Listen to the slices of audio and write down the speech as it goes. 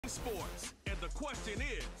sports. And the question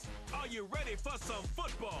is, are you ready for some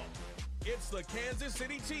football? It's the Kansas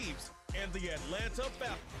City Chiefs and the Atlanta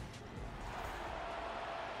Falcons.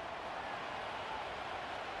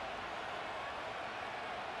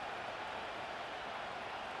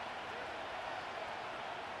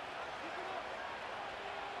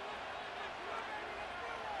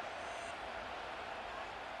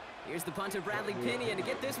 Here's the punter, Bradley Pinion, to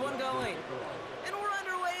get this one going. And we're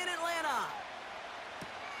underway in Atlanta.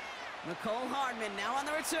 Nicole Hardman now on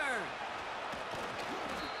the return.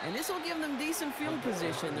 And this will give them decent field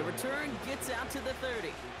position. The return gets out to the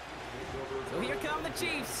 30. So here come the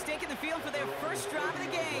Chiefs, staking the field for their first drive of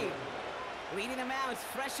the game. Leading them out,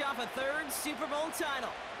 fresh off a third Super Bowl title.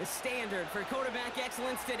 The standard for quarterback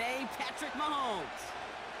excellence today, Patrick Mahomes.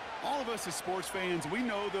 All of us as sports fans, we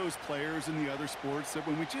know those players in the other sports that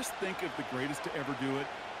when we just think of the greatest to ever do it,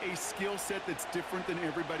 a skill set that's different than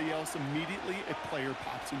everybody else, immediately a player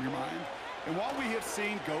pops in your mind. And while we have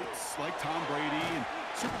seen GOATs like Tom Brady and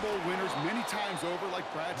Super Bowl winners many times over like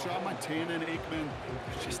Bradshaw, Montana, and Aikman,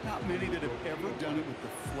 there's just not many that have ever done it with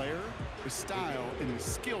the flair, the style, and the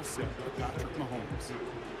skill set of Patrick Mahomes.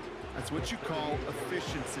 That's what you call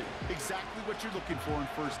efficiency. Exactly what you're looking for in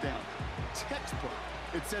first down. Textbook.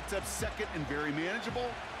 It sets up second and very manageable,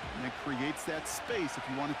 and it creates that space if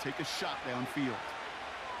you want to take a shot downfield.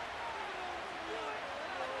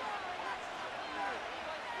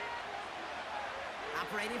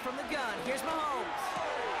 Operating from the gun, here's Mahomes.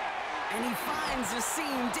 And he finds a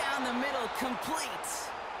seam down the middle,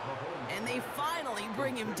 complete. And they finally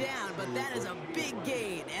bring him down, but that is a big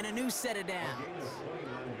gain and a new set of downs.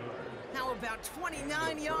 How about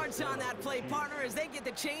 29 yards on that play, partner, as they get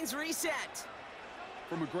the chains reset.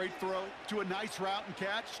 From a great throw to a nice route and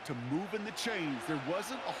catch to moving the chains, there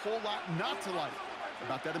wasn't a whole lot not to like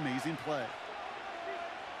about that amazing play.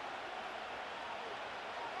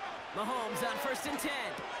 Mahomes on 1st and 10.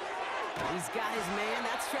 He's got his man,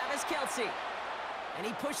 that's Travis Kelce. And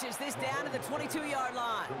he pushes this down to the 22-yard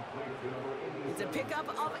line. It's a pickup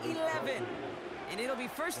of 11. And it'll be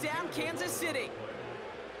first down, Kansas City.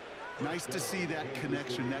 Nice to see that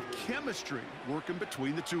connection, that chemistry working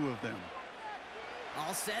between the two of them.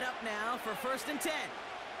 All set up now for 1st and 10.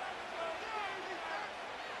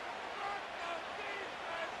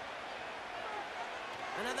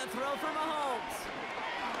 Another throw for Mahomes.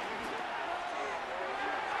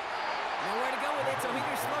 Nowhere to go with it, so he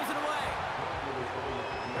just throws it away.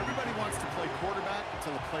 Everybody wants to play quarterback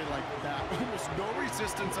until a play like that. Almost no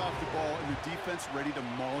resistance off the ball and the defense ready to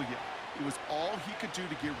maul you. It was all he could do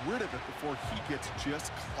to get rid of it before he gets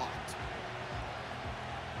just clocked.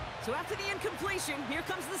 So after the incompletion, here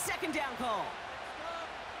comes the second down call.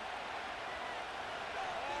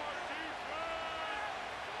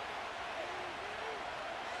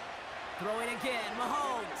 Throwing again,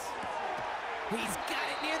 Mahomes. He's got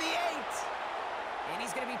it near the 8. And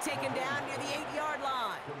he's going to be taken down near the 8-yard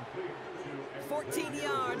line. 14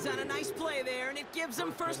 yards on a nice play there, and it gives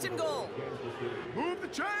them 1st and goal. Move the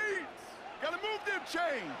chains! Gotta move them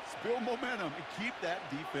chains! Build momentum and keep that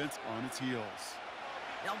defense on its heels.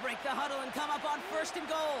 They'll break the huddle and come up on 1st and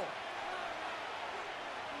goal.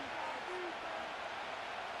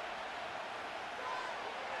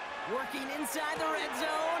 Working inside the red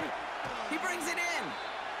zone. He brings it in.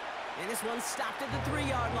 And this one's stopped at the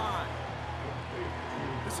 3-yard line.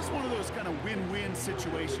 This is one of those kind of win-win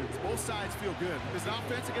situations. Both sides feel good. As an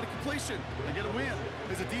offense, I get a completion. I get a win.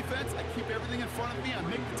 As a defense, I keep everything in front of me. I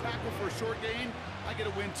make the tackle for a short gain. I get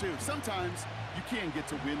a win, too. Sometimes you can get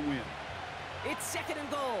to win-win. It's 2nd and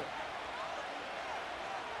goal.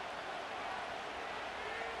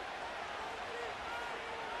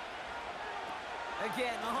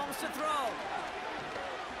 Again, Mahomes to throw.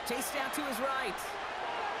 Chased out to his right.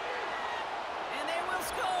 And they will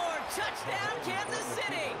score. Touchdown, Kansas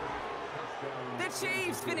City. The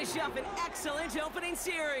Chiefs finish up an excellent opening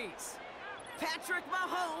series. Patrick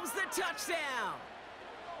Mahomes, the touchdown.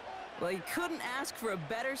 Well, you couldn't ask for a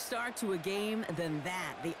better start to a game than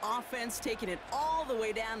that. The offense taking it all the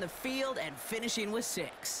way down the field and finishing with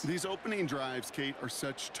 6. These opening drives, Kate, are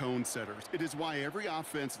such tone setters. It is why every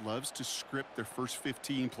offense loves to script their first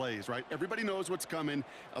 15 plays, right? Everybody knows what's coming.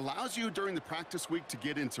 Allows you during the practice week to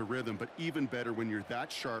get into rhythm, but even better when you're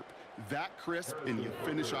that sharp, that crisp, and you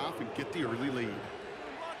finish off and get the early lead.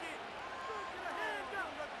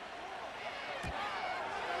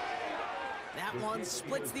 That one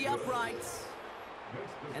splits the uprights.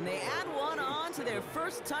 And they add one on to their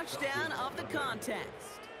first touchdown of the contest.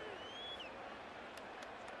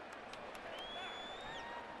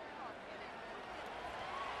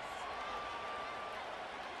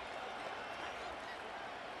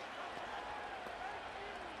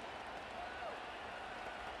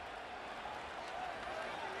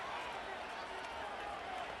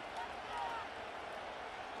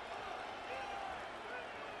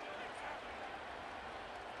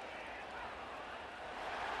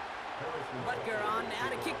 Butker on now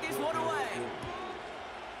to kick this one away.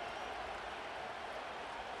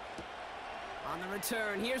 On the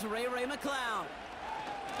return, here's Ray McLeod.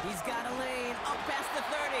 He's got a lane up past the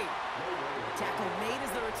 30. Tackle made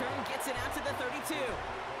as the return gets it out to the 32.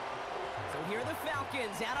 So here are the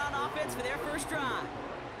Falcons out on offense for their first drive.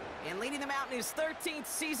 And leading them out in his 13th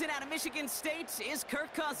season out of Michigan State is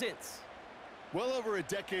Kirk Cousins. Well over a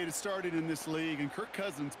decade has started in this league, and Kirk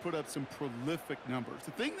Cousins put up some prolific numbers.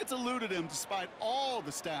 The thing that's eluded him, despite all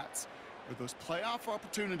the stats, are those playoff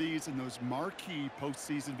opportunities and those marquee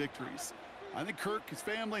postseason victories. I think Kirk, his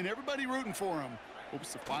family, and everybody rooting for him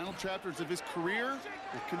hopes the final chapters of his career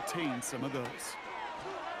will contain some of those.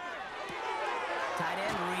 Tight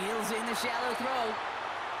end reels in the shallow throw.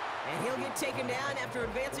 And he'll get taken down after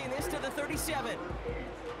advancing this to the 37.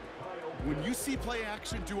 When you see play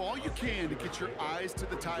action, do all you can to get your eyes to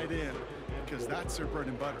the tight end, because that's their bread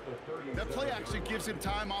and butter. That play action gives him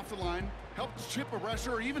time off the line, helps chip a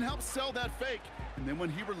rusher, or even helps sell that fake. And then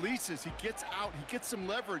when he releases, he gets out, he gets some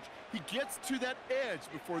leverage, he gets to that edge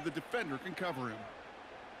before the defender can cover him.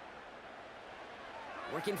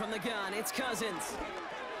 Working from the gun, it's Cousins.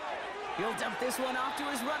 He'll dump this one off to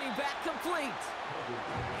his running back, complete.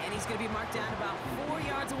 And he's going to be marked down about 4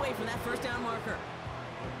 yards away from that first down marker.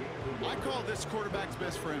 I call this quarterback's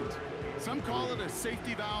best friend. Some call it a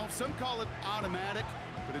safety valve, some call it automatic,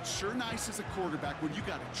 but it's sure nice as a quarterback when you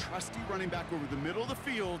got a trusty running back over the middle of the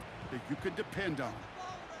field that you can depend on.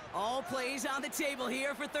 All plays on the table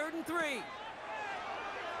here for 3rd and 3.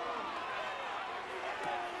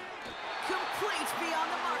 Complete beyond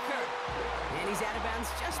the marker. And he's out of bounds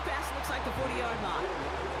just past, looks like the 40-yard line.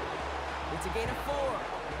 It's a gain of 4.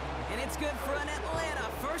 And it's good for an Atlanta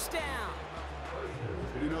first down.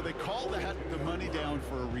 You know, they call that the money down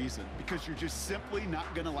for a reason, because you're just simply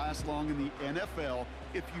not going to last long in the NFL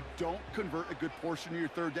if you don't convert a good portion of your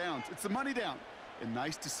third downs. It's the money down. And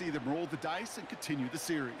nice to see them roll the dice and continue the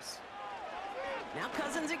series. Now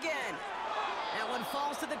Cousins again. That one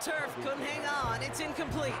falls to the turf. Couldn't hang on. It's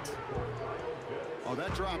incomplete. Oh,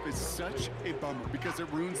 that drop is such a bummer because it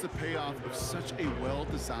ruins the payoff of such a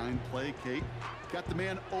well-designed play, Kate. Got the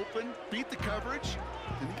man open, beat the coverage,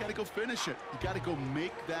 then you got to go finish it. You got to go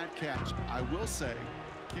make that catch. I will say,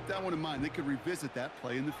 keep that one in mind. They could revisit that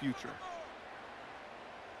play in the future.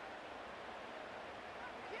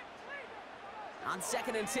 On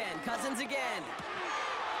 2nd and 10, Cousins again.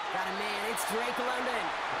 Got a man, it's Drake London.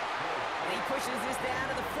 And he pushes this down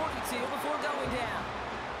to the 42 before going down.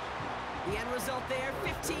 The end result there,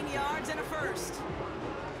 15 yards and a first.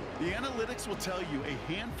 The analytics will tell you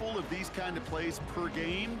a handful of these kind of plays per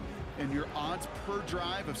game, and your odds per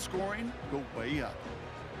drive of scoring go way up.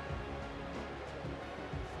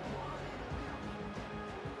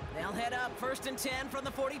 They'll head up 1st and 10 from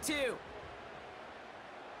the 42.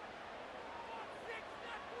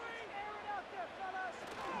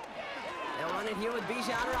 They'll run it here with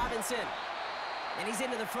Bijan Robinson. And he's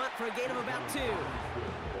into the front for a gain of about 2.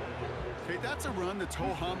 Okay, that's a run that's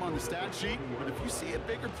ho-hum on the stat sheet, but if you see a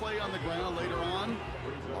bigger play on the ground later on,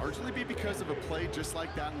 it'll largely be because of a play just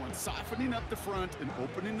like that one, softening up the front and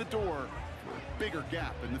opening the door for a bigger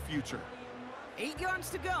gap in the future. 8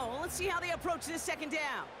 yards to go. Let's see how they approach this 2nd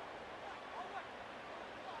down.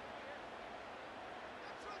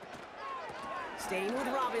 Staying with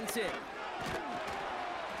Robinson.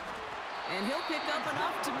 And he'll pick up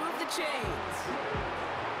enough to move the chains.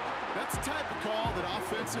 That's the type of call that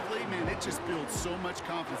offensively, man, it just builds so much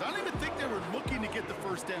confidence. I don't even think they were looking to get the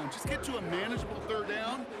first down, just get to a manageable 3rd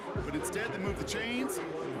down, but instead they move the chains.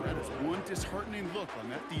 That is one disheartening look on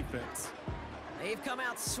that defense. They've come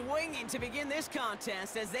out swinging to begin this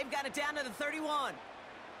contest as they've got it down to the 31.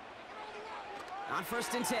 On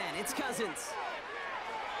 1st and 10, it's Cousins.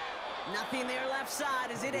 Nothing there left side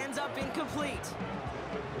as it ends up incomplete.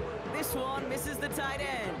 This one misses the tight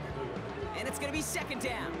end. And it's going to be 2nd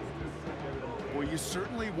down. Well, you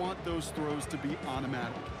certainly want those throws to be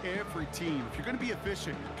automatic. Every team, if you're going to be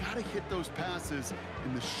efficient, you've got to hit those passes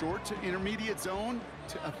in the short to intermediate zone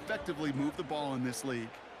to effectively move the ball in this league.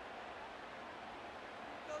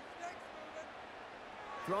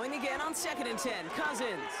 Throwing again on 2nd and 10,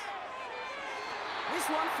 Cousins. This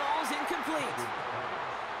one falls incomplete.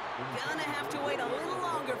 Gonna have to wait a little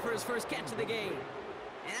longer for his first catch of the game.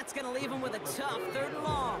 And that's gonna leave him with a tough 3rd and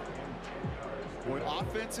long. Boy,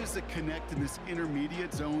 offenses that connect in this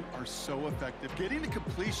intermediate zone are so effective. Getting the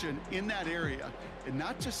completion in that area, it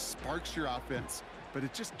not just sparks your offense, but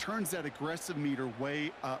it just turns that aggressive meter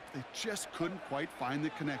way up. They just couldn't quite find the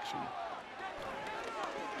connection.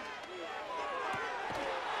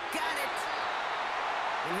 Got it!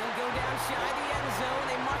 And he'll go down shy of the end zone.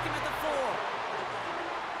 They mark him at the 4.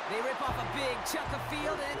 They rip off a big chunk of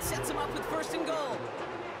field, and it sets them up with 1st and goal.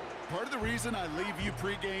 Part of the reason I leave you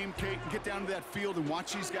pregame, Kate, and get down to that field and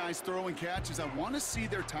watch these guys throw and catch is I want to see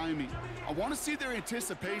their timing. I want to see their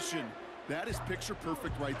anticipation. That is picture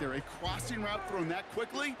perfect right there. A crossing route thrown that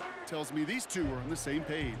quickly tells me these two are on the same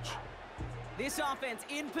page. This offense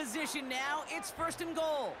in position now. It's 1st and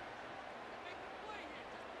goal.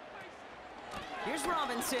 Here's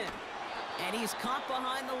Robinson. And he's caught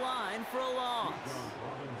behind the line for a loss.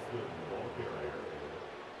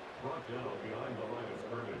 Brought down behind the line of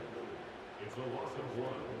scrimmage. It's a loss of 1.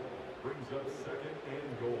 Brings up 2nd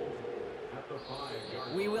and goal at the 5-yard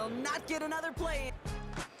line. We will not get another play.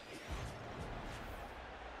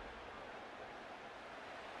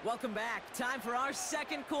 Welcome back. Time for our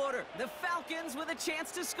 2nd quarter. The Falcons with a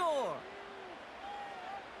chance to score.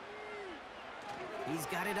 He's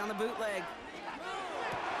got it on the bootleg.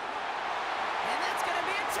 And that's going to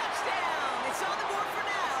be a touchdown. It's on the board for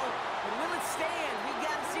now. But will it stand? We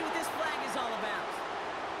got to see what this flag is all about.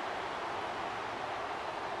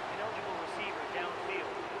 Ineligible receiver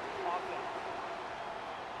downfield. Offense.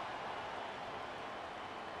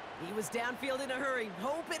 He was downfield in a hurry,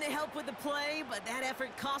 hoping to help with the play, but that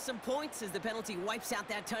effort cost some points as the penalty wipes out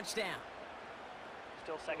that touchdown.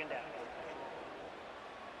 Still 2nd down.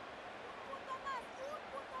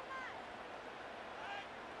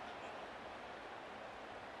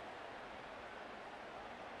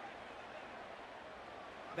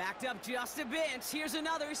 Backed up just a bit. Here's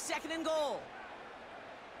another 2nd and goal.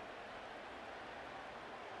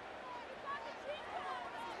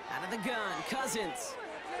 Out of the gun, Cousins.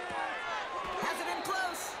 Has it in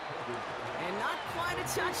close. And not quite a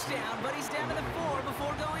touchdown, but he's down to the 4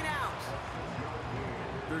 before going out.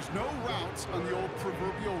 There's no routes on the old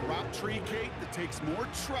proverbial route tree, Kate, that takes more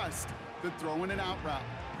trust than throwing an out route.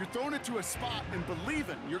 You're throwing it to a spot and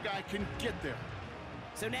believing your guy can get there.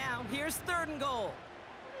 So now, here's 3rd and goal.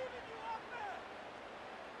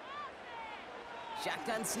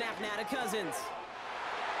 Shotgun snap now to Cousins.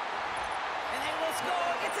 And they will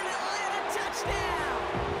score. It's an Atlanta touchdown!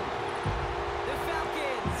 The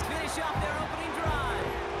Falcons finish off their opening drive.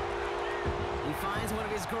 He finds one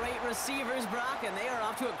of his great receivers, Brock, and they are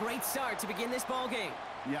off to a great start to begin this ball game.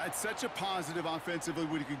 Yeah, it's such a positive offensively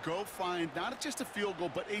when you can go find not just a field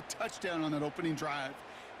goal, but a touchdown on that opening drive.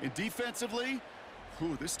 And defensively,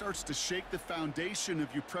 this starts to shake the foundation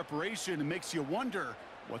of your preparation and makes you wonder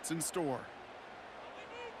what's in store.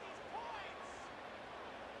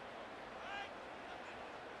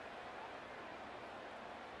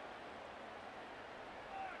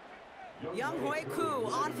 Young Hui Koo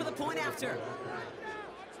on for the point after.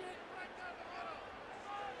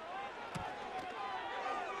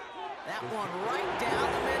 That one right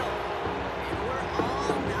down the middle. And we're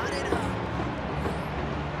all knotted up.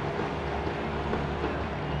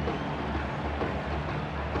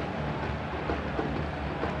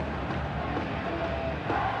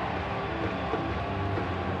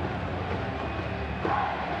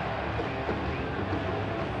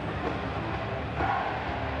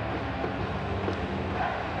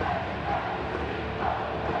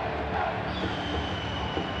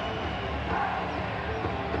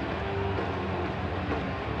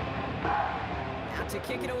 To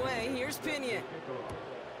kick it away, here's Pinion.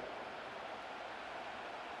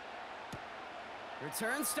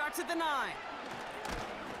 Return starts at the 9.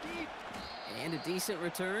 And a decent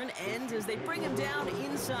return ends as they bring him down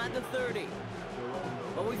inside the 30.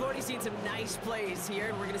 Well, we've already seen some nice plays here,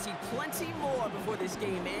 and we're going to see plenty more before this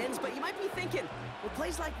game ends. But you might be thinking, with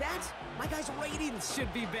plays like that, my guys' ratings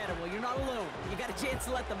should be better. Well, you're not alone. You got a chance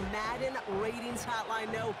to let the Madden ratings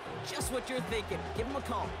hotline know just what you're thinking. Give them a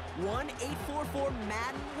call,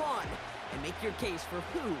 1-844-MADDEN-1, and make your case for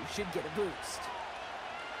who should get a boost.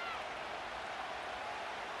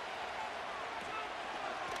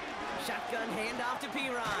 Shotgun handoff to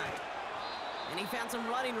P-Ryan. And he found some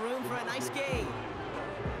running room for a nice gain.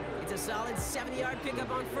 It's a solid 70-yard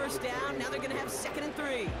pickup on 1st down. Now they're going to have 2nd and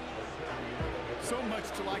 3. So much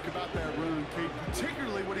to like about that run, Kate,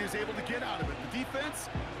 particularly what he was able to get out of it. The defense,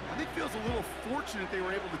 I think, feels a little fortunate they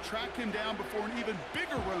were able to track him down before an even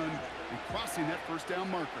bigger run and crossing that 1st down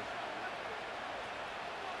marker.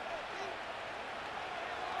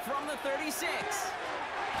 From the 36.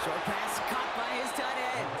 Short pass caught by his tight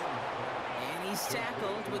end. And he's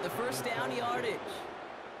tackled with the 1st down yardage.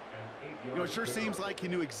 You know, it sure seems like he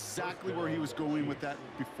knew exactly where he was going with that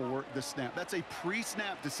before the snap. That's a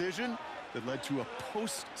pre-snap decision that led to a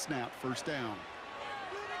post-snap 1st down.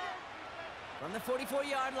 From the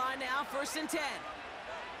 44-yard line now, 1st and 10.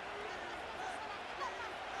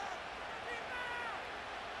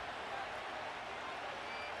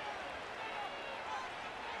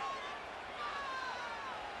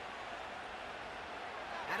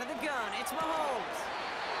 Out of the gun, it's Mahomes.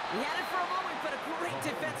 He had it for a moment, but a great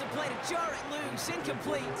defensive play to jar it loose.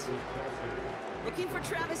 Incomplete. Looking for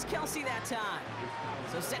Travis Kelce that time.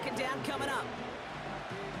 So second down coming up.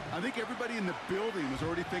 I think everybody in the building was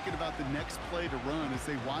already thinking about the next play to run as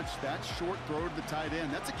they watched that short throw to the tight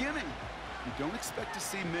end. That's a gimme. You don't expect to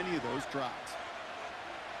see many of those drops.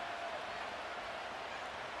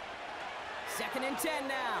 Second and 10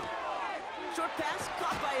 now. Short pass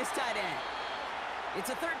caught by his tight end. It's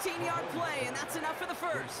a 13-yard play, and that's enough for the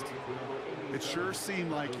first. It sure seemed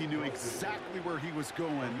like he knew exactly where he was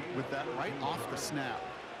going with that right off the snap.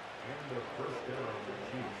 And the first down of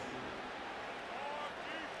the Chiefs.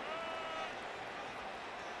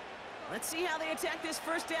 Let's see how they attack this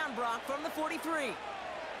first down, Brock, from the 43.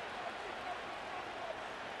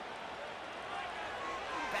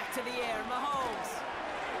 Back to the air, Mahomes.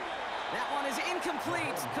 That one is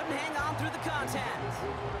incomplete. Couldn't hang on through the contact.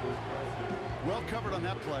 Well covered on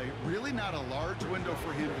that play. Really not a large window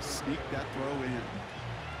for him to sneak that throw in.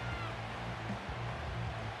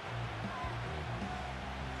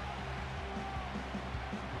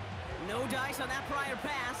 No dice on that prior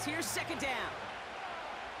pass. Here's second down.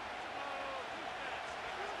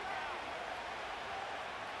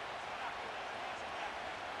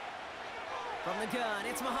 From the gun,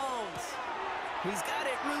 it's Mahomes. He's got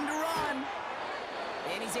it, room to run.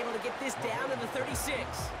 And he's able to get this down to the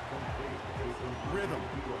 36. Rhythm.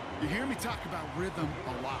 You hear me talk about rhythm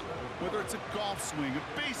a lot. Whether it's a golf swing,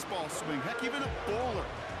 a baseball swing, heck, even a bowler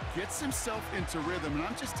gets himself into rhythm. And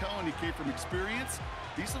I'm just telling you, Kate, from experience,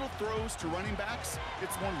 these little throws to running backs,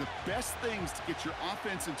 it's one of the best things to get your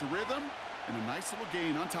offense into rhythm and a nice little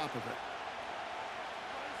gain on top of it.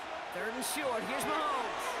 Third and short, here's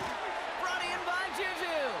Mahomes. Brought in by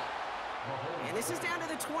Juju. And this is down to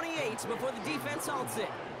the 28 before the defense halts it.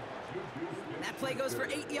 And that play goes for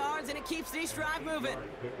 8 yards, and it keeps this drive moving.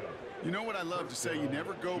 You know what I love to say? You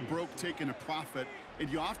never go broke taking a profit, and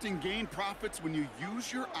you often gain profits when you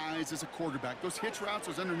use your eyes as a quarterback. Those hitch routes,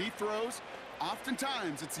 those underneath throws,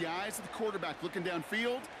 oftentimes it's the eyes of the quarterback looking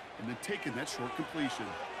downfield and then taking that short completion.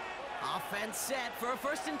 Offense set for a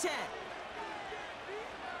first and 10.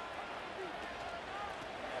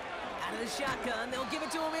 Out of the shotgun, they'll give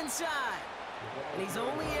it to him inside. And he's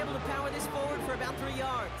only able to power this forward for about 3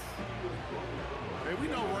 yards. Hey, we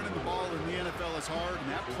know running the ball in the NFL is hard,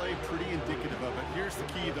 and that play pretty indicative of it. Here's the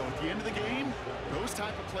key, though. At the end of the game, those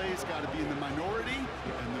type of plays got to be in the minority,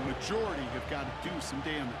 and the majority have got to do some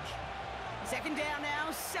damage. Second down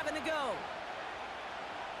now, 7 to go.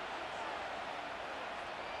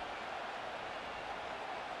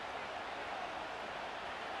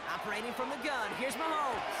 Operating from the gun, here's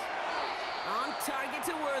Mahomes. On target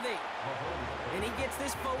to Worthy. And he gets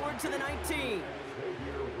this forward to the 19.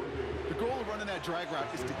 The goal of running that drag route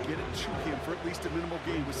is to get it to him for at least a minimal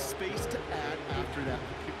gain with space to add after that.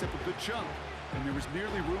 He picked up a good chunk, and there was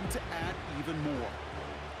nearly room to add even more.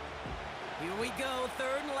 Here we go,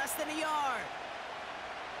 third and less than a yard.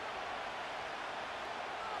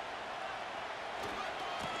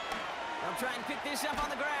 They'll try and pick this up on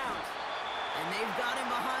the ground. And they've got him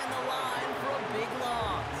behind the line for a big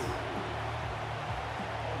loss.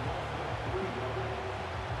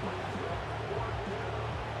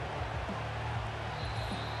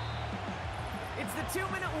 It's the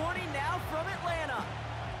 2-minute warning now from Atlanta.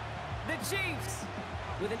 The Chiefs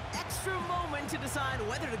with an extra moment to decide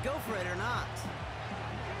whether to go for it or not.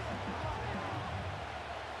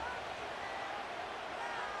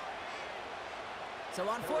 So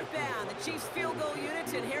on fourth down, the Chiefs field goal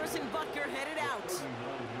unit and Harrison Butker headed out.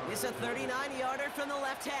 It's a 39-yarder from the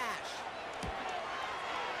left hash.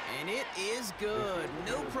 And it is good.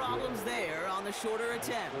 No problems there on the shorter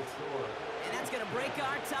attempt. And that's going to break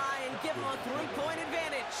our tie and give them a 3-point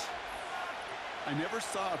advantage. I never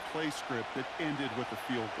saw a play script that ended with a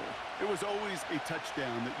field goal. It was always a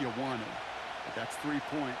touchdown that you wanted. But that's 3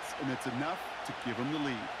 points, and it's enough to give them the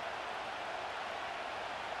lead.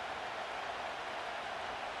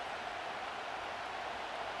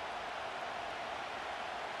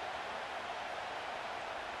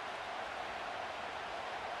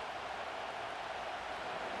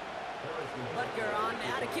 Butker on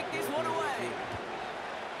now to kick this one away.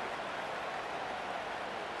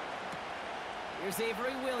 Here's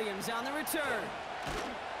Avery Williams on the return.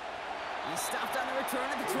 He stopped on the return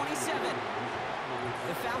at the 27.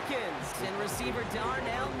 The Falcons and receiver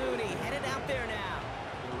Darnell Mooney headed out there now.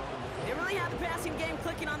 They really had the passing game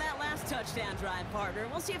clicking on that last touchdown drive, partner.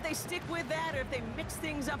 We'll see if they stick with that or if they mix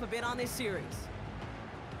things up a bit on this series.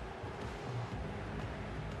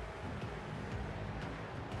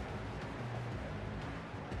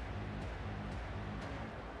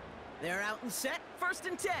 They're out and set, 1st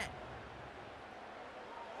and 10.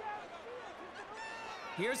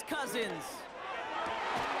 Here's Cousins.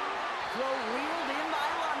 Throw reeled in by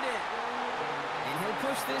London. And he'll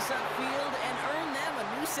push this upfield and earn them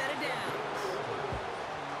a new set of downs.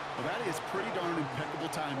 Well, that is pretty darn impeccable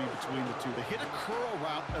timing between the two. They hit a curl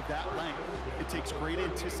route of that length. It takes great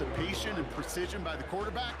anticipation and precision by the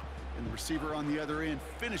quarterback, and the receiver on the other end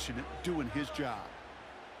finishing it, doing his job.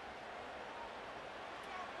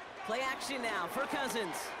 Play action now for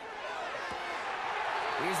Cousins.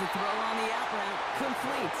 Here's a throw on the out route,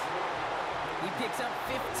 complete. He picks up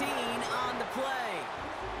 15 on the play.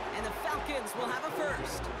 And the Falcons will have a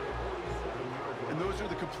first. And those are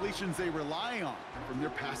the completions they rely on from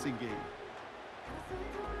their passing game.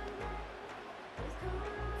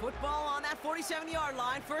 Football on that 47-yard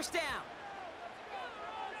line, 1st down.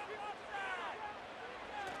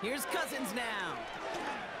 Here's Cousins now.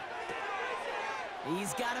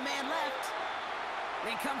 He's got a man left.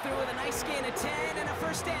 They come through with a nice gain of 10 and a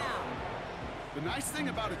 1st down. The nice thing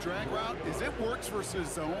about a drag route is it works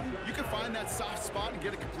versus zone. You can find that soft spot and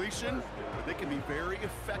get a completion, but they can be very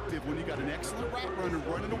effective when you got an excellent route runner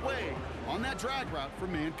running away on that drag route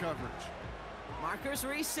from man coverage. Markers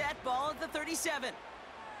reset, ball at the 37.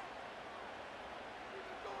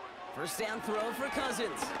 1st down throw for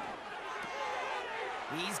Cousins.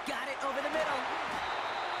 He's got it over the middle.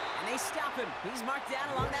 And they stop him. He's marked down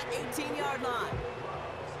along that 18-yard line.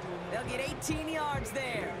 They'll get 18 yards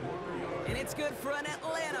there. And it's good for an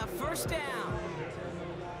Atlanta 1st down.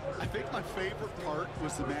 I think my favorite part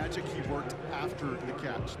was the magic he worked after the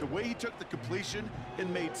catch. The way he took the completion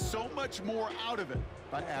and made so much more out of it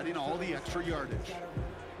by adding all the extra yardage.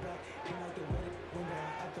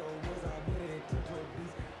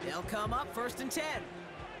 They'll come up 1st and 10.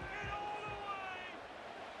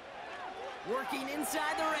 Working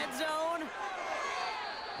inside the red zone.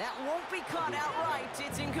 That won't be caught outright.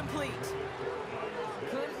 It's incomplete.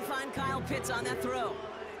 Couldn't find Kyle Pitts on that throw.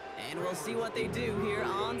 And we'll see what they do here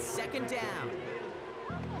on 2nd down.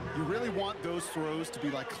 You really want those throws to be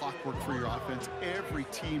like clockwork for your offense. Every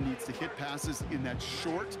team needs to hit passes in that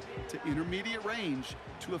short to intermediate range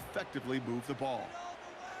to effectively move the ball.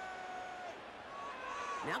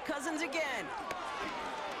 Now Cousins again.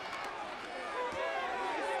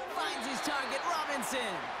 Finds his target, Robinson.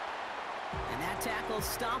 And that tackle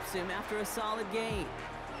stops him after a solid gain.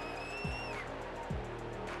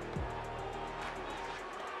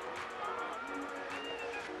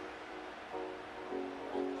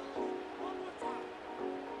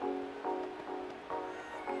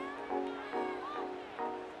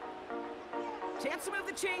 Chance to move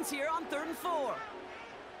the chains here on 3rd and 4.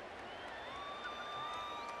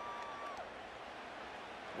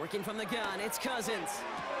 Working from the gun, it's Cousins.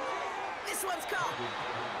 This one's caught.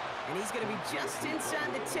 And he's going to be just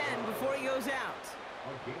inside the 10 before he goes out.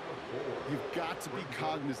 You've got to be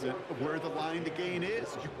cognizant of where the line to gain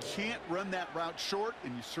is. You can't run that route short,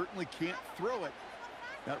 and you certainly can't throw it.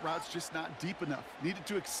 That route's just not deep enough. Needed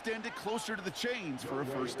to extend it closer to the chains for a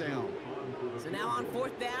 1st down. So now on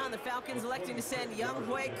 4th down, the Falcons electing to send Young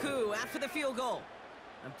Hui Koo after the field goal.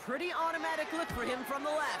 A pretty automatic look for him from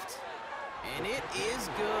the left. And it is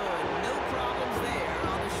good. No problems there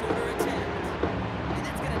on the shorter attempt. And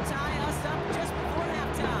that's going to tie us up just before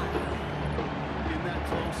halftime. In that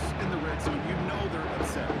close, in the red zone, you know they're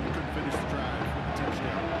upset. They couldn't finish the drive with a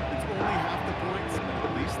touchdown. It's only half the points, but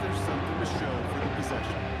at least there's something to show for the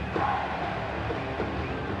possession.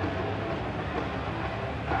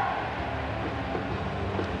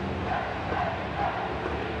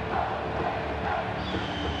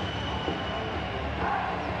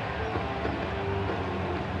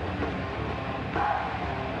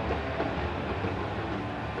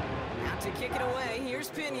 Kick it away. Here's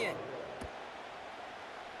Pinion.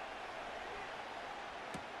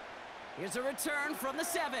 Here's a return from the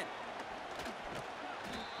 7.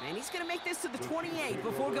 And he's going to make this to the 28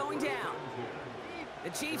 before going down. The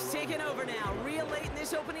Chiefs taking over now, real late in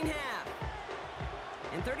this opening half.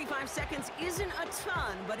 And 35 seconds isn't a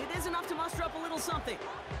ton, but it is enough to muster up a little something.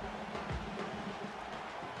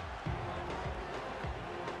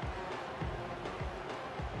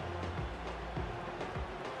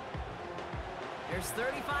 There's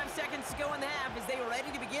 35 seconds to go in the half as they are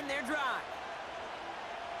ready to begin their drive.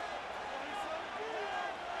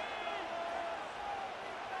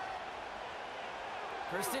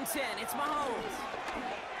 First and 10, it's Mahomes.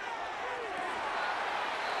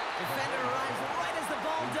 Defender arrives right as the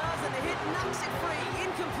ball does, and the hit knocks it free.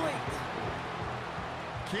 Incomplete.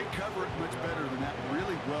 Can't cover it much better than that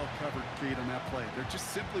really well-covered gate on that play. There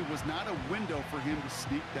just simply was not a window for him to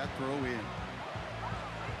sneak that throw in.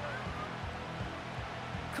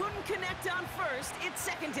 Couldn't couldn't connect on first. It's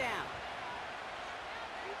second down.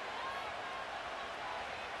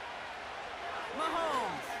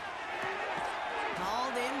 Mahomes.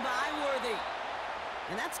 Called in by Worthy.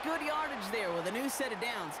 And that's good yardage there with a new set of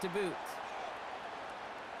downs to boot.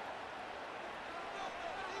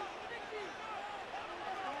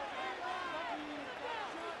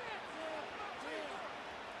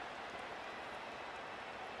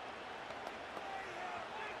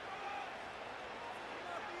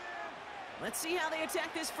 Let's see how they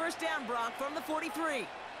attack this first down, Brock, from the 43.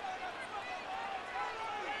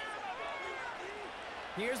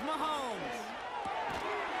 Here's Mahomes.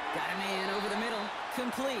 Got a man over the middle.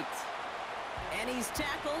 Complete. And he's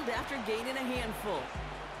tackled after gaining a handful.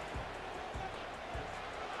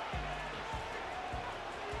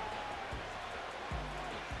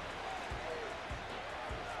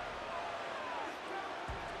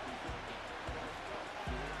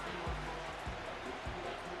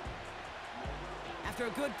 After a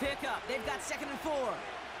good pickup, they've got 2nd and 4.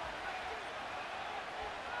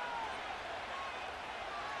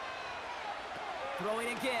 Throwing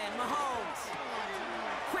again, Mahomes.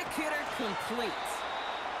 Quick hitter, complete.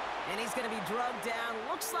 And he's going to be drugged down,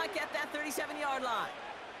 looks like at that 37-yard line.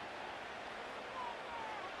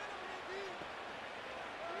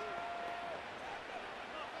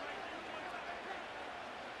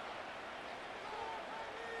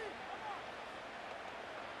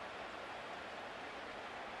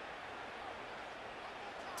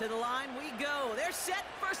 To the line we go. They're set,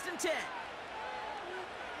 1st and 10.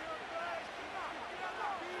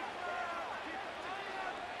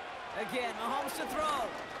 Again, Mahomes to throw.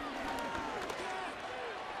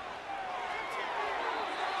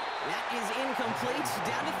 That is incomplete.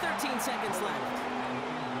 Down to 13 seconds left.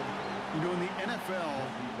 You know, in the NFL,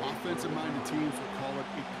 offensive-minded teams will call it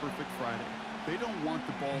a perfect Friday. They don't want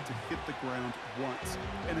the ball to hit the ground once.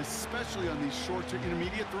 And especially on these short to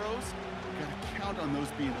intermediate throws, you've got to count on those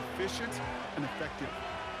being efficient and effective.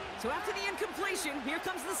 So after the incompletion, here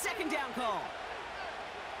comes the 2nd down call.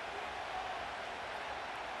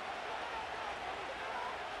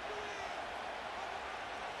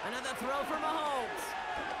 Another throw for Mahomes.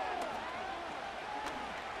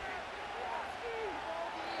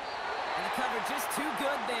 And the coverage just too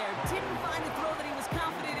good there. Didn't find a throw that he was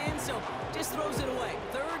confident in, so just throws it away.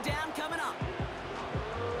 3rd down coming up.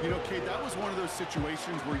 You know, Kate, that was one of those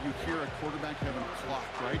situations where you hear a quarterback having a clock,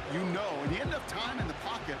 right? You know, and he had enough time in the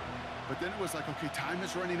pocket, but then it was like, okay, time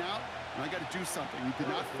is running out, and I got to do something. He did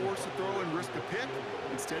not force a throw and risk a pick.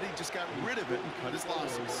 Instead, he just got rid of it and cut his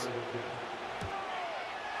losses.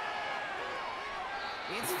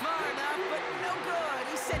 It's far enough, but no good.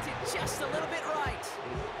 He sent it just a little bit right.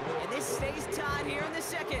 And this stays tied here in the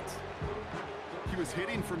 2nd. He was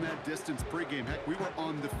hitting from that distance pregame. Heck, we were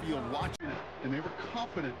on the field watching it, and they were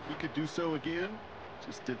confident he could do so again.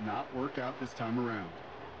 Just did not work out this time around.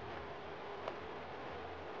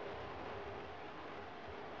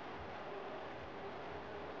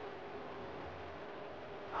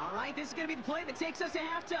 All right, this is going to be the play that takes us to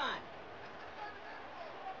halftime.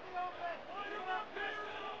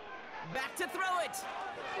 Back to throw it.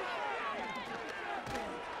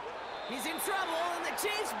 He's in trouble, and the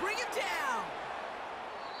Chiefs bring him down.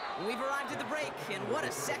 We've arrived at the break, and what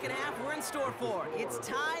a second half we're in store for. It's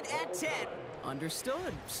tied at 10.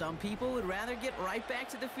 Understood. Some people would rather get right back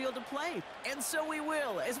to the field to play. And so we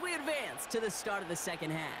will as we advance to the start of the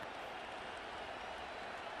second half.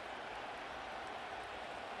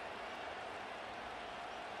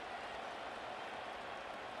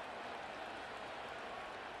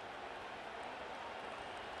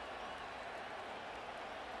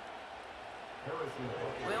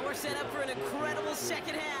 Well, we're set up for an incredible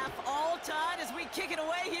second half, all tied as we kick it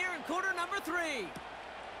away here in quarter number 3.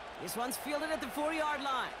 This one's fielded at the 4-yard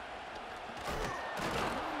line.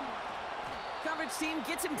 Coverage team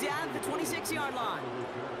gets him down at the 26-yard line.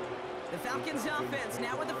 The Falcons offense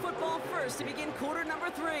now with the football first to begin quarter number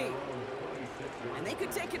 3. And they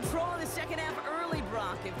could take control of the second half early,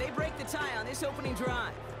 Brock, if they break the tie on this opening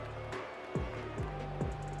drive.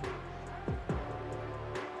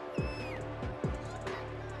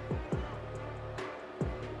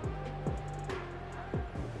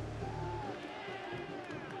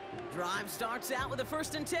 Drive starts out with a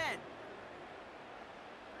 1st and 10.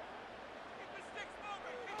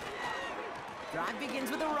 Drive begins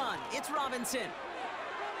with a run. It's Robinson.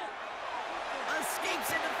 Escapes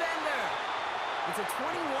a defender. It's a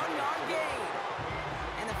 21-yard gain.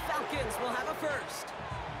 And the Falcons will have a 1st.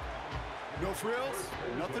 No frills,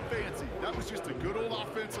 nothing fancy. That was just a good old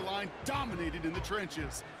offensive line dominated in the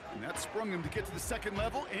trenches. And that sprung him to get to the 2nd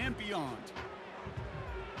level and beyond.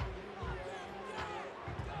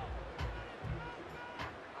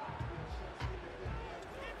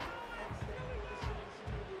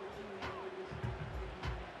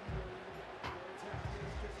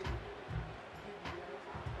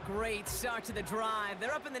 great start to the drive.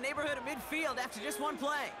 They're up in the neighborhood of midfield after just one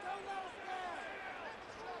play.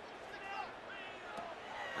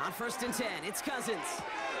 On 1st and 10, it's Cousins.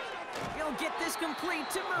 He'll get this complete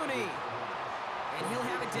to Mooney. And he'll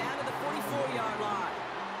have it down to the 44-yard line.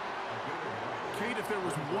 Kate, if there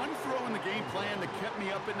was one throw in the game plan that kept me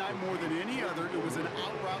up at night more than any other, it was an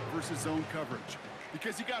out route versus zone coverage.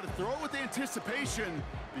 Because you got to throw it with anticipation,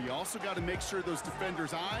 but you also got to make sure those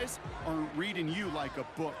defenders' eyes aren't reading you like a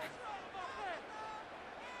book.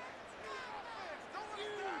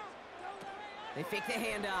 They fake the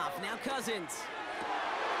handoff. Now Cousins.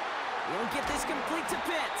 He'll get this complete to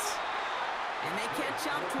Pitts. And they catch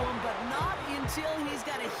up to him, but not until he's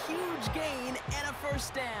got a huge gain and a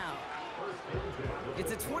 1st down.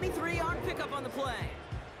 It's a 23-yard pickup on the play.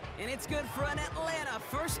 And it's good for an Atlanta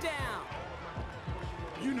 1st down.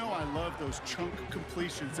 You know I love those chunk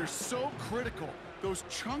completions. They're so critical. Those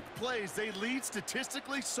chunk plays, they lead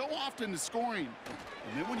statistically so often to scoring.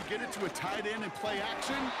 And then when you get it to a tight end and play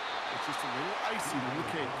action, it's just a little icing on the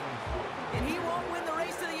cake. And he won't win the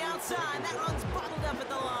race to the outside. That run's bottled up at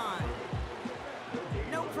the line.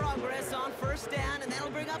 No progress on 1st down, and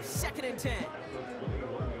that'll bring up 2nd and 10.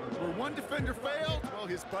 Where one defender failed, well,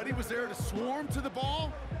 his buddy was there to swarm to the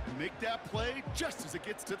ball and make that play just as it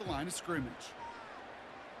gets to the line of scrimmage.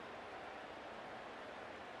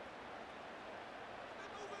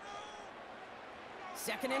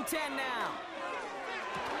 Second and 10 now.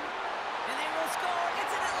 And they will score.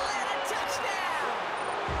 It's an Atlanta touchdown.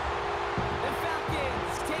 The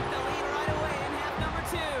Falcons take the lead right away in half number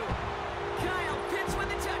 2. Kyle Pitts with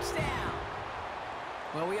the touchdown.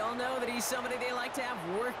 Well, we all know that he's somebody they like to have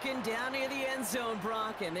working down near the end zone,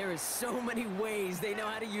 Brock, and there is so many ways they know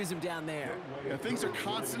how to use him down there. Yeah, things are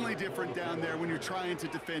constantly different down there when you're trying to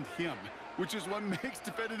defend him, which is what makes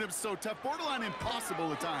defending him so tough, borderline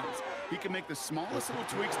impossible at times. He can make the smallest little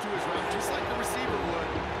tweaks to his route, just like a receiver would.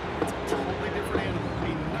 It's a totally different animal,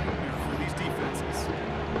 a nightmare for these defenses.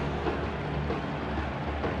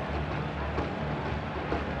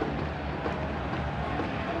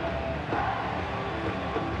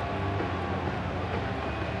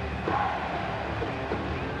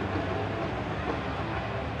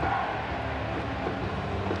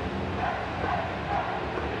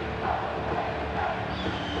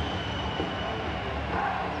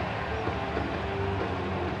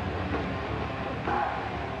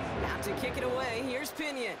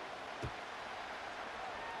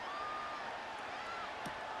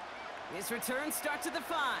 His return starts at the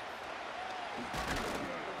 5.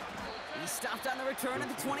 He stopped on the return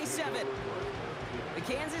at the 27. The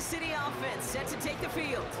Kansas City offense set to take the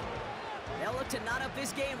field. They'll look to knot up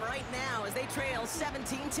this game right now as they trail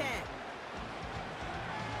 17-10.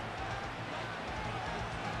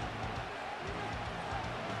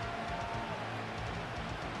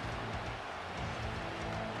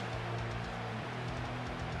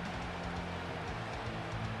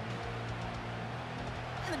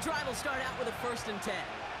 The drive will start out with a 1st and 10.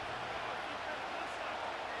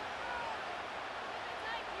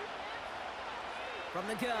 From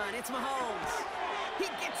the gun, it's Mahomes. He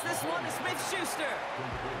gets this one to Smith-Schuster.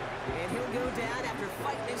 And he'll go down after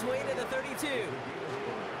fighting his way to the 32.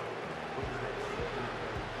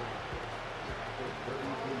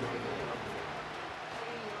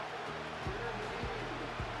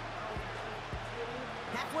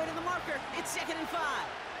 Halfway to the marker, it's 2nd and 5.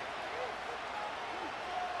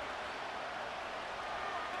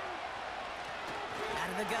 Out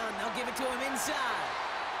of the gun, they'll give it to him inside.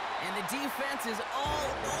 And the defense is all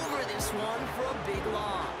over this one for a big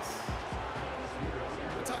loss.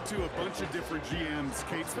 I talked to a bunch of different GMs,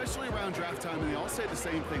 Kate, especially around draft time, and they all say the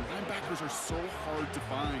same thing. Linebackers are so hard to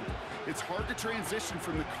find. It's hard to transition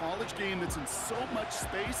from the college game that's in so much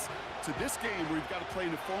space to this game where you've got to play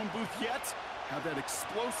in a phone booth, yet have that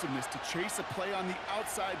explosiveness to chase a play on the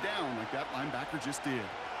outside down like that linebacker just did.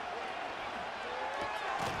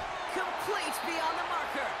 Complete beyond the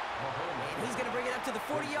marker. And he's going to bring it up to the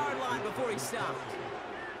 40-yard line before he stopped.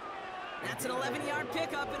 That's an 11-yard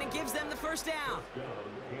pickup, and it gives them the 1st down.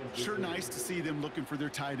 Sure nice to see them looking for their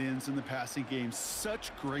tight ends in the passing game.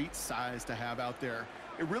 Such great size to have out there.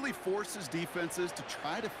 It really forces defenses to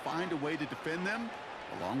try to find a way to defend them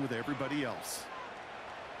along with everybody else.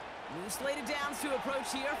 New slated downs to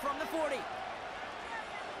approach here from the 40.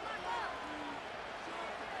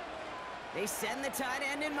 They send the tight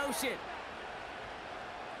end in motion.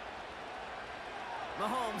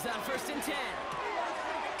 Mahomes on 1st and 10.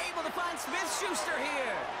 Able to find Smith-Schuster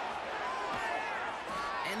here.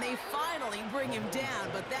 And they finally bring him down,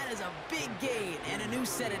 but that is a big gain and a new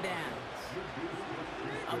set of downs.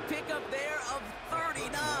 A pickup there of 39.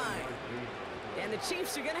 And the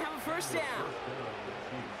Chiefs are going to have a first down.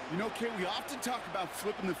 You know, Kate, we often talk about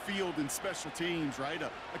flipping the field in special teams, right? A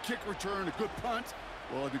kick return, a good punt.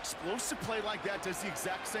 Well, an explosive play like that does the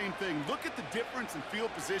exact same thing. Look at the difference in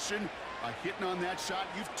field position. By hitting on that shot,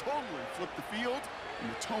 you've totally flipped the field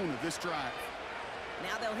and the tone of this drive.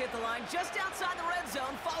 Now they'll hit the line just outside the red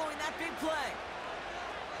zone following that big play.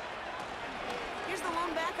 Here's the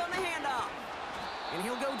lone back on the handoff. And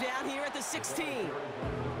he'll go down here at the 16.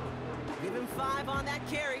 Give him 5 on that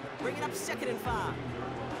carry, bring it up 2nd and 5.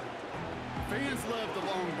 Fans love the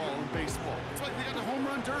long ball in baseball. It's like they got the home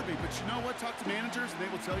run derby, but you know what? Talk to managers and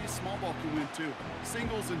they will tell you small ball can win too.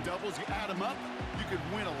 Singles and doubles, you add them up, you could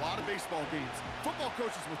win a lot of baseball games. Football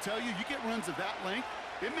coaches will tell you, you get runs of that length,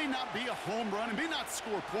 it may not be a home run, it may not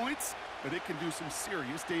score points, but it can do some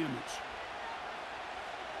serious damage.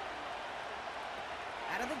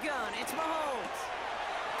 Out of the gun, it's Mahomes.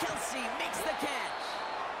 Kelsey makes the catch.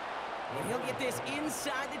 And he'll get this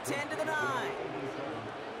inside the 10 to the 9.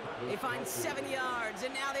 They find 7 yards,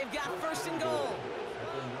 and now they've got 1st and goal.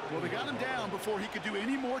 Well, they got him down before he could do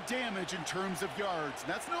any more damage in terms of yards.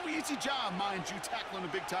 And that's no easy job, mind you, tackling a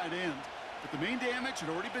big tight end. But the main damage had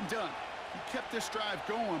already been done. He kept this drive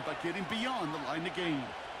going by getting beyond the line of game.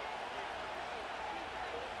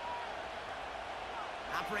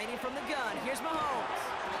 Operating from the gun, here's Mahomes.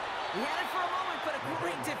 He had it for a moment, but a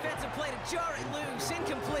great defensive play to jar it loose,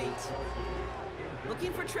 incomplete.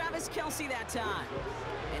 Looking for Travis Kelsey that time.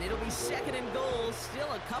 And it'll be 2nd and goal, still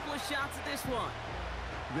a couple of shots at this one.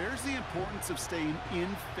 There's the importance of staying in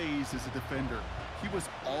phase as a defender. He was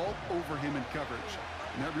all over him in coverage,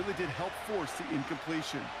 and that really did help force the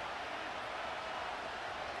incompletion.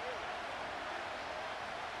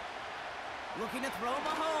 Looking to throw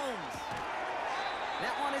Mahomes.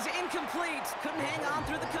 That one is incomplete. Couldn't hang on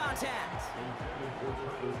through the contact.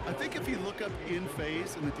 I think if you look up in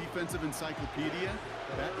phase in the defensive encyclopedia,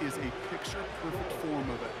 that is a picture-perfect form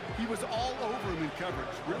of it. He was all over him in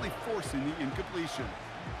coverage, really forcing the incompletion.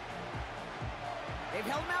 They've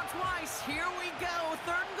held him out twice. Here we go,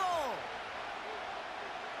 3rd and goal.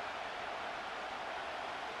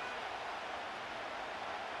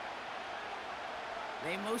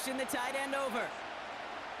 They motion the tight end over.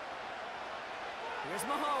 Here's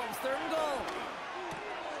Mahomes, 3rd and goal.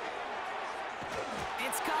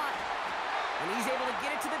 It's caught. And he's able to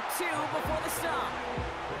get it to the 2 before the stop.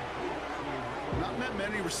 Not met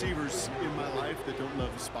many receivers in my life that don't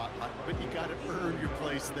love the spotlight, but you got to earn your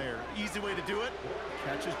place there. Easy way to do it,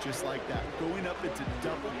 catches just like that, going up into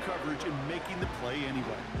double coverage and making the play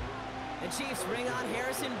anyway. The Chiefs bring on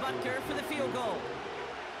Harrison Butker for the field goal.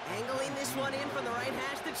 Angling this one in from the right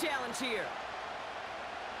hash, the challenge here.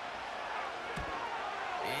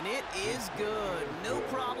 And it is good. No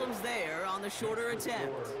problems there on the shorter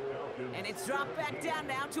attempt. And it's dropped back down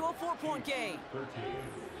now to a 4-point game.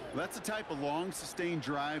 That's the type of long, sustained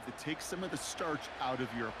drive that takes some of the starch out of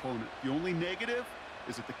your opponent. The only negative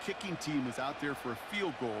is that the kicking team was out there for a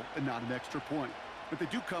field goal and not an extra point. But they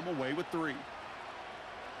do come away with 3.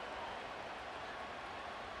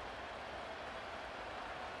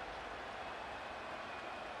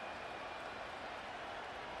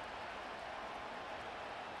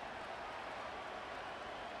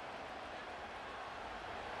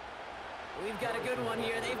 We've got a good one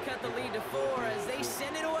here. They've cut the lead to 4 as they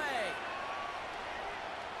send it away.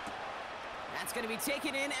 That's going to be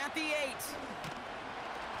taken in at the 8.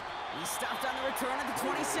 He stopped on the return at the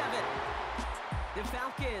 27. The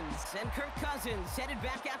Falcons and Kirk Cousins headed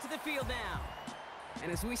back out to the field now.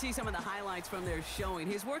 And as we see some of the highlights from their showing,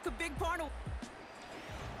 his work a big part of...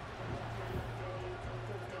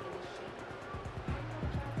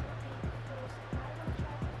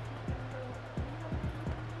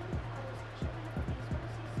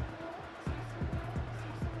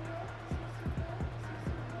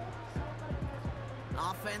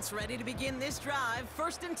 Offense ready to begin this drive.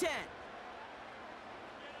 1st and 10.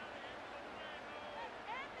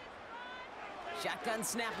 Shotgun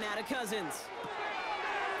snap now to Cousins.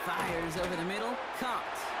 Fires over the middle. Caught.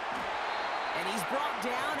 And he's brought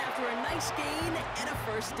down after a nice gain and a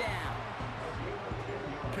 1st down.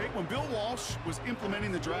 Okay, when Bill Walsh was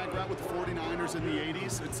implementing the drag route with the 49ers in the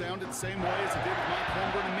 80s, it sounded the same way as it did with Mike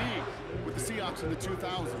Holmgren and me with the Seahawks in the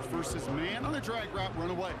 2000s versus man on the drag route,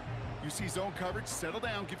 run away. You see zone coverage, settle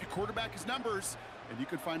down, give your quarterback his numbers, and you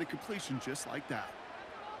can find a completion just like that.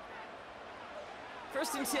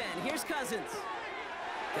 1st and 10. Here's Cousins.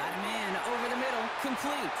 Got a man over the middle.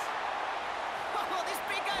 Complete. Oh, this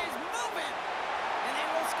big guy is moving. And they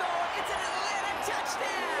will score. It's an Atlanta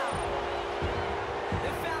touchdown.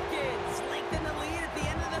 The Falcons lengthen the lead at the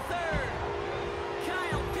end of the 3rd.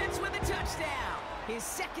 Kyle Pitts with a touchdown. His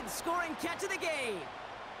 2nd scoring catch of the game.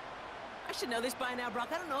 I should know this by now, Brock.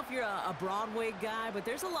 I don't know if you're a Broadway guy, but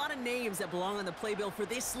there's a lot of names that belong on the playbill for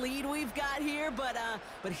this lead we've got here, but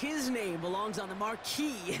his name belongs on the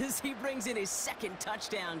marquee as he brings in his second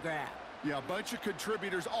touchdown grab. Yeah, a bunch of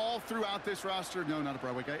contributors all throughout this roster. No, not a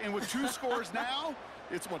Broadway guy. And with 2 scores now,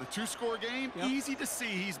 it's what, a 2-score game? Yep. Easy to see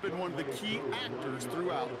he's been one of the key actors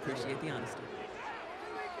throughout. Appreciate the honesty.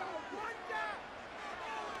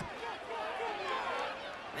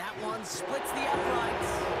 That one splits the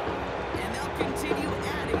uprights. And they'll continue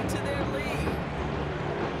adding to their lead.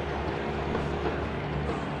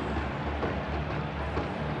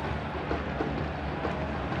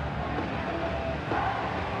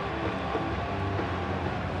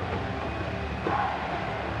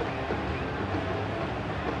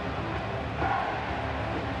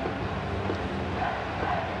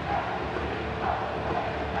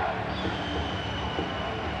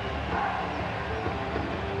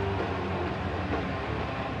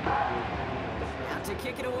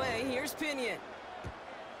 Kick it away. Here's Pinion.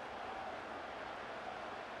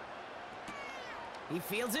 He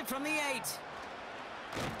fields it from the 8.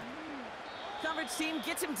 Coverage team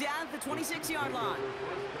gets him down at the 26-yard line.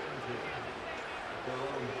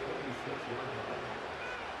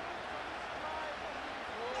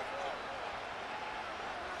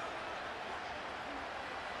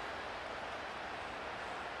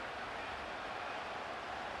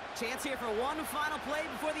 Chance here for one final play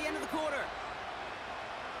before the end of the quarter.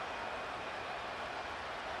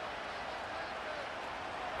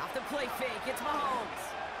 Off the play fake, it's Mahomes.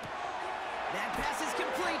 That pass is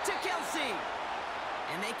complete to Kelsey.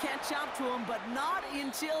 And they catch up to him, but not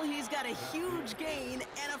until he's got a huge gain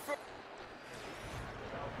and a first.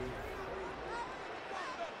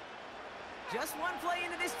 Just one play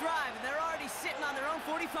into this drive, and they're already sitting on their own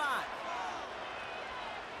 45.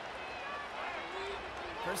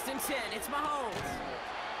 First and 10, it's Mahomes.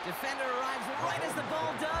 Defender arrives right as the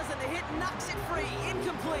ball does, and the hit knocks it free,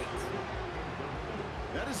 incomplete.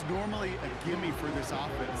 That is normally a gimme for this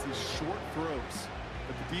offense, these short throws.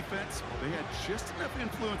 But the defense, well, they had just enough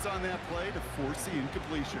influence on that play to force the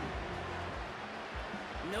incompletion.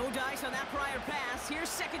 No dice on that prior pass. Here's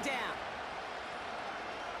second down.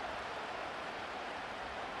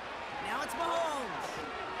 Now it's Mahomes.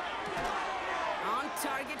 On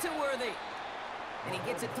target to Worthy. And he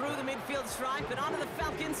gets it through the midfield stripe and onto the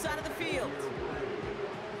Falcons side of the field.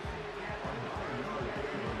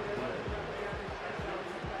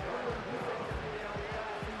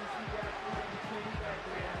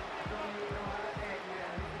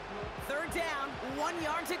 Third down, 1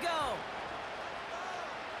 yard to go.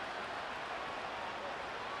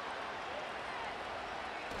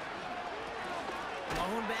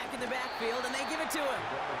 Mahone back in the backfield, and they give it to him.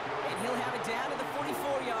 And he'll have it down to the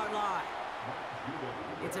 44-yard line.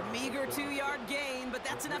 It's a meager 2-yard gain, but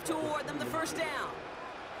that's enough to award them the first down.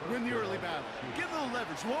 Win the early battle. Get a little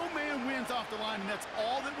leverage. Lone man wins off the line, and that's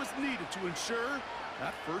all that was needed to ensure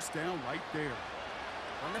that first down right there.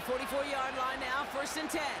 On the 44-yard line now, first and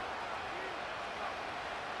 10.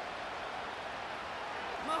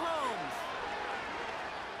 Mahomes.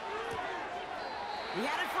 He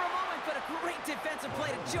had it for a moment, but a great defensive play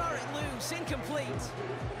to jar it loose. Incomplete.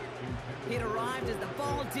 It arrived as the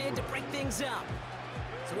ball did to break things up.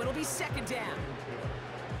 So it'll be second down.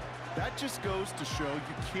 That just goes to show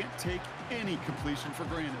you can't take any completion for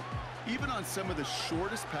granted, even on some of the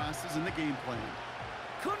shortest passes in the game plan.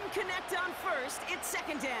 Couldn't connect on first. It's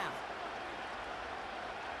second down.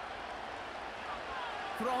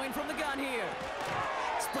 Throwing from the gun here.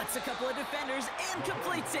 Splits a couple of defenders and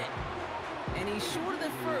completes it. And he's short of the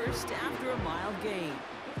first after a mild gain.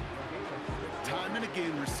 Time and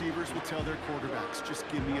again, receivers will tell their quarterbacks, just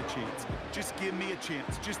give me a chance. Just give me a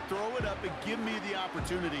chance. Just throw it up and give me the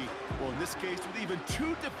opportunity. Well, in this case, with even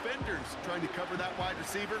 2 defenders trying to cover that wide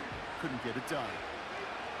receiver, couldn't get it done.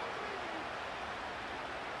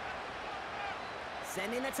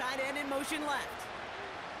 Sending the tight end in motion left.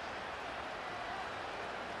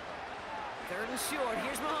 Third and short.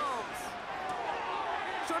 Here's Mahomes.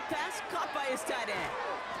 Short pass caught by his tight end.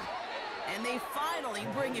 And they finally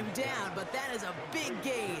bring him down, but that is a big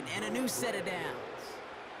gain and a new set of downs.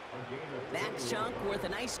 That chunk worth a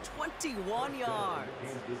nice 21 yards.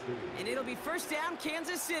 And it'll be first down,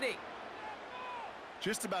 Kansas City.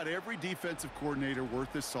 Just about every defensive coordinator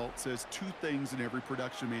worth his salt says 2 things in every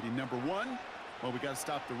production meeting. Number 1, well, we got to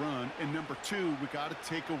stop the run. And number 2, we got to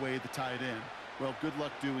take away the tight end. Well, good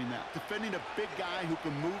luck doing that. Defending a big guy who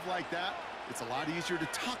can move like that, it's a lot easier to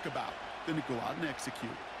talk about than to go out and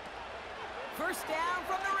execute. First down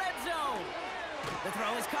from the red zone. The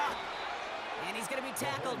throw is caught. And he's going to be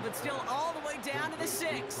tackled, but still all the way down to the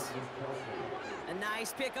 6. A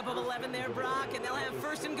nice pickup of 11 there, Brock, and they'll have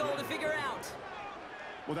 1st and goal to figure out.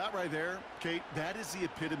 Well, that right there, Kate, that is the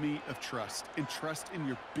epitome of trust, and trust in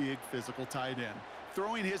your big physical tight end.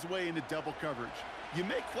 Throwing his way into double coverage. You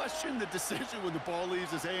may question the decision when the ball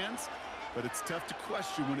leaves his hands, but it's tough to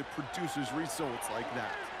question when it produces results like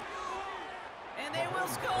that. And they will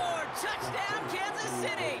score! Touchdown, Kansas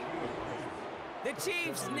City! The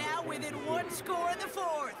Chiefs now within 1 score in the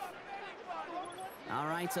 4th. All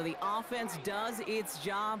right, so the offense does its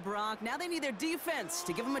job, Brock. Now they need their defense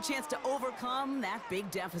to give them a chance to overcome that big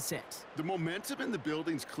deficit. The momentum in the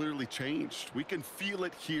building's clearly changed. We can feel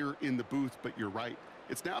it here in the booth, but you're right.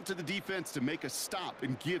 It's now up to the defense to make a stop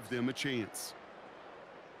and give them a chance.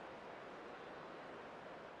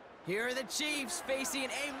 Here are the Chiefs facing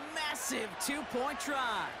a massive 2-point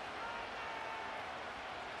try.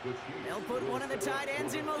 They'll put one of the tight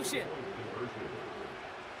ends in motion.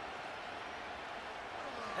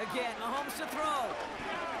 Again, Mahomes to throw.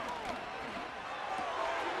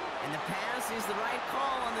 And the pass is the right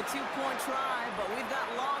call on the 2-point try, but we've got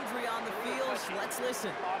laundry on the field, so let's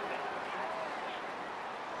listen.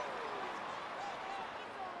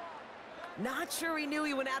 Not sure he knew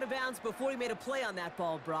he went out of bounds before he made a play on that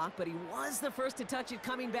ball, Brock, but he was the first to touch it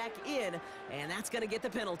coming back in, and that's going to get the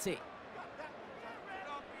penalty.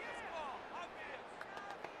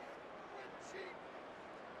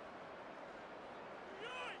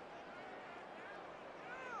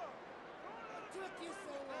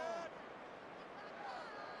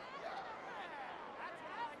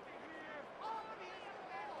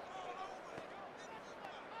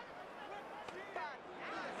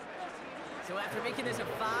 So after making this a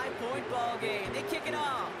 5-point ball game, they kick it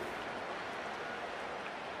off.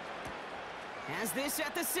 Has this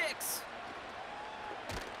at the 6.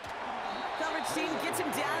 Coverage team gets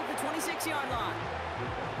him down at the 26-yard line.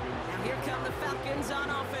 Now here come the Falcons on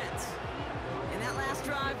offense. In that last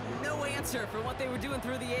drive, no answer for what they were doing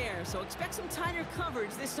through the air, so expect some tighter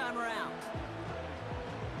coverage this time around.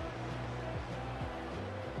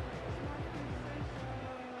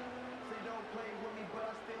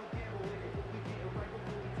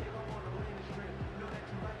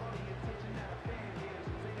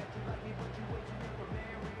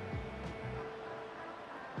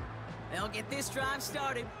 They'll get this drive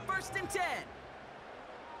started. 1st and 10.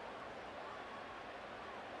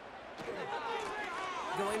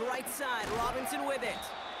 Going right side, Robinson with it.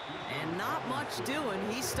 And not much doing.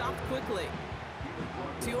 He stopped quickly.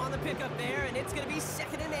 2 on the pickup there, and it's going to be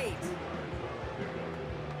 2nd and 8.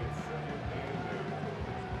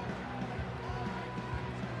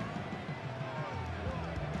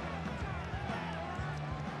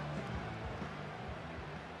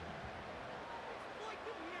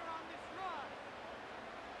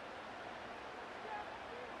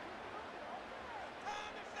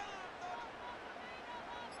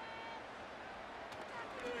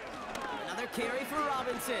 Carry for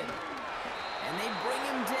Robinson. And they bring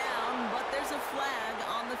him down, but there's a flag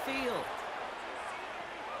on the field.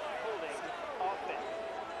 Holding offense.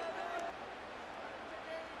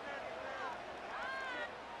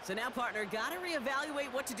 So now, partner, got to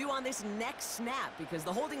reevaluate what to do on this next snap because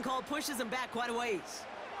the holding call pushes him back quite a ways.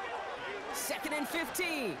 2nd and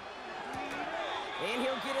 15. And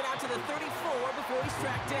he'll get it out to the 34 before he's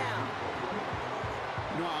tracked down.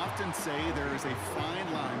 You know, I often say there is a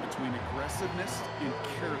fine line between aggressiveness and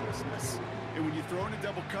carelessness. And when you throw into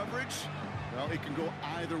double coverage, well, it can go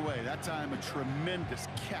either way. That time, a tremendous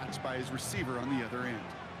catch by his receiver on the other end.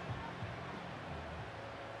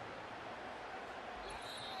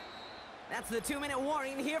 That's the 2-minute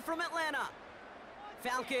warning here from Atlanta.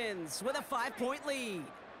 Falcons with a 5-point lead.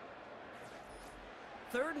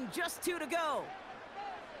 3rd and just 2 to go.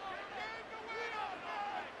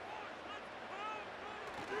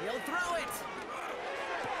 He'll throw it.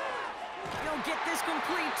 He'll get this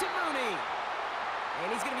complete to Mooney.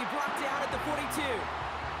 And he's going to be brought down at the 42.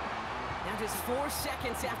 Now just 4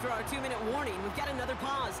 seconds after our 2-minute warning, we've got another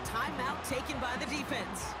pause. Timeout taken by the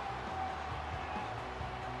defense.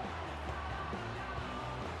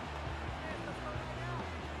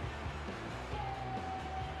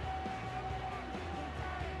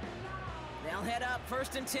 They'll head up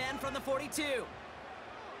 1st and 10 from the 42.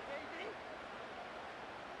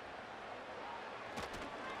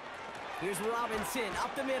 Here's Robinson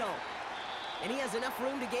up the middle. And he has enough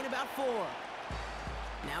room to gain about 4.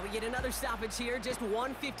 Now we get another stoppage here. Just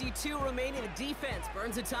 1:52 remaining. The defense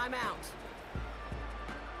burns a timeout.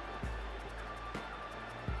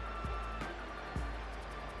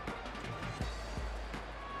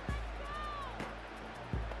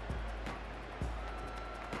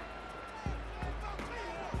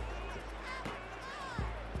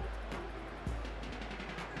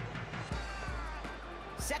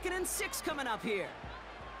 2nd and 6 coming up here.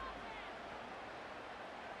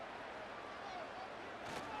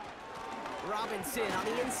 Robinson on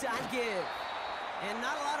the inside give. And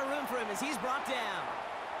not a lot of room for him as he's brought down.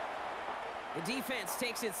 The defense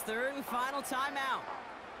takes its 3rd and final timeout.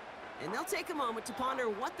 And they'll take a moment to ponder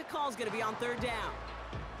what the call is going to be on 3rd down.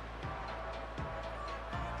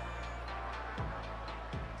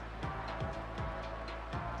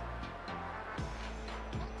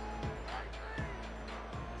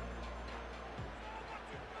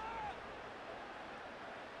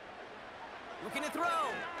 Looking to throw.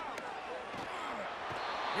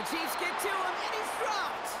 The Chiefs get to him, and he's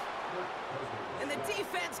dropped. And the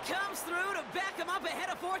defense comes through to back him up ahead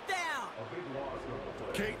of 4th down.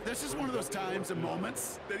 Kate, this is one of those times and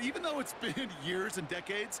moments that even though it's been years and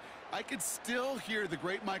decades, I could still hear the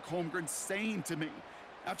great Mike Holmgren saying to me,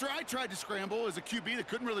 after I tried to scramble as a QB that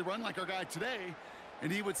couldn't really run like our guy today,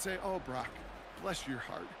 and he would say, "Oh, Brock, bless your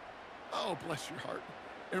heart. Oh, bless your heart."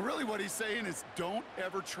 And really what he's saying is, don't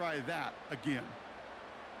ever try that again.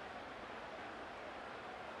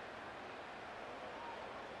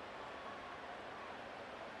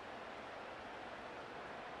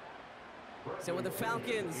 So with the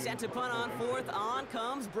Falcons set to punt on 4th, on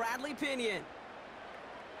comes Bradley Pinion.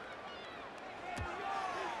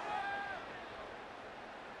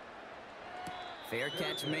 Fair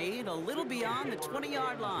catch made a little beyond the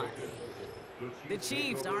 20-yard line. The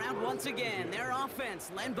Chiefs are out once again. Their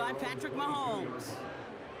offense led by Patrick Mahomes.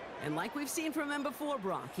 And like we've seen from him before,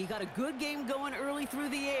 Brock, he got a good game going early through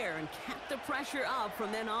the air and kept the pressure up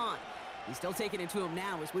from then on. He's still taking it to him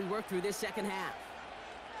now as we work through this 2nd half.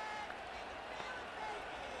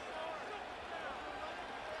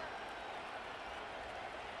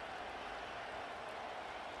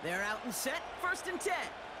 They're out and set, 1st and 10.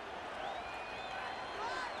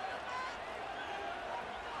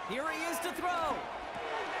 Here he is to throw.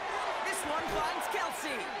 This one finds Kelsey.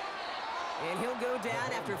 And he'll go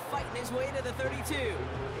down after fighting his way to the 32.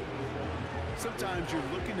 Sometimes you're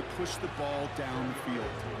looking to push the ball down the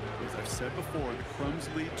field. As I've said before, the crumbs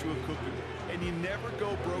lead to a cookie. And you never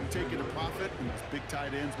go broke taking a profit, and those big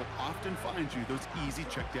tight ends will often find you those easy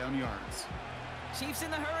check down yards. Chiefs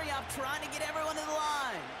in the hurry-up, trying to get everyone to the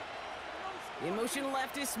line. In motion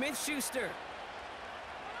left is Smith-Schuster.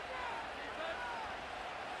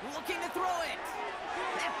 Looking to throw it.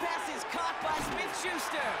 That pass is caught by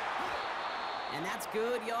Smith-Schuster. And that's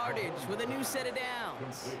good yardage with a new set of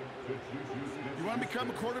downs. You want to become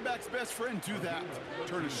a quarterback's best friend? Do that.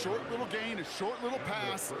 Turn a short little gain, a short little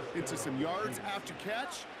pass into some yards after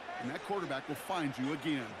catch, and that quarterback will find you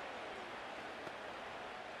again.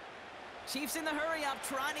 Chiefs in the hurry-up,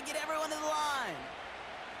 trying to get everyone to the line.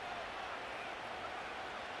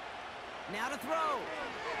 Now to throw.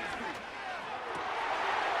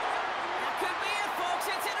 That could be it, folks.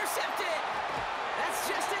 It's intercepted. That's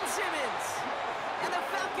Justin Simmons. And the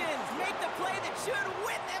Falcons make the play that should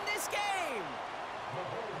win them this game.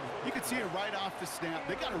 You can see it right off the snap.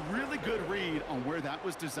 They got a really good read on where that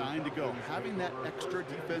was designed to go. Having that extra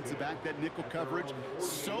defensive back, that nickel coverage,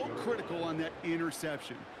 so critical on that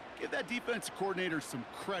interception. Give that defensive coordinator some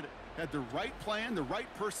credit. Had the right plan, the right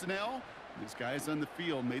personnel. These guys on the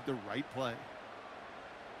field made the right play.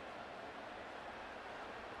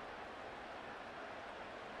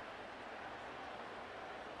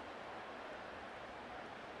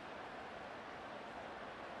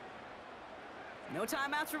 No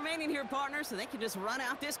timeouts remaining here, partner, so they can just run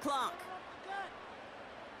out this clock.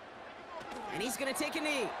 And he's going to take a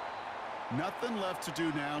knee. Nothing left to do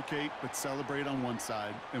now, Kate, but celebrate on one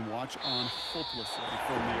side and watch on hopelessly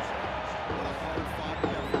from the other. What a hard-fought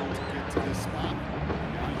effort.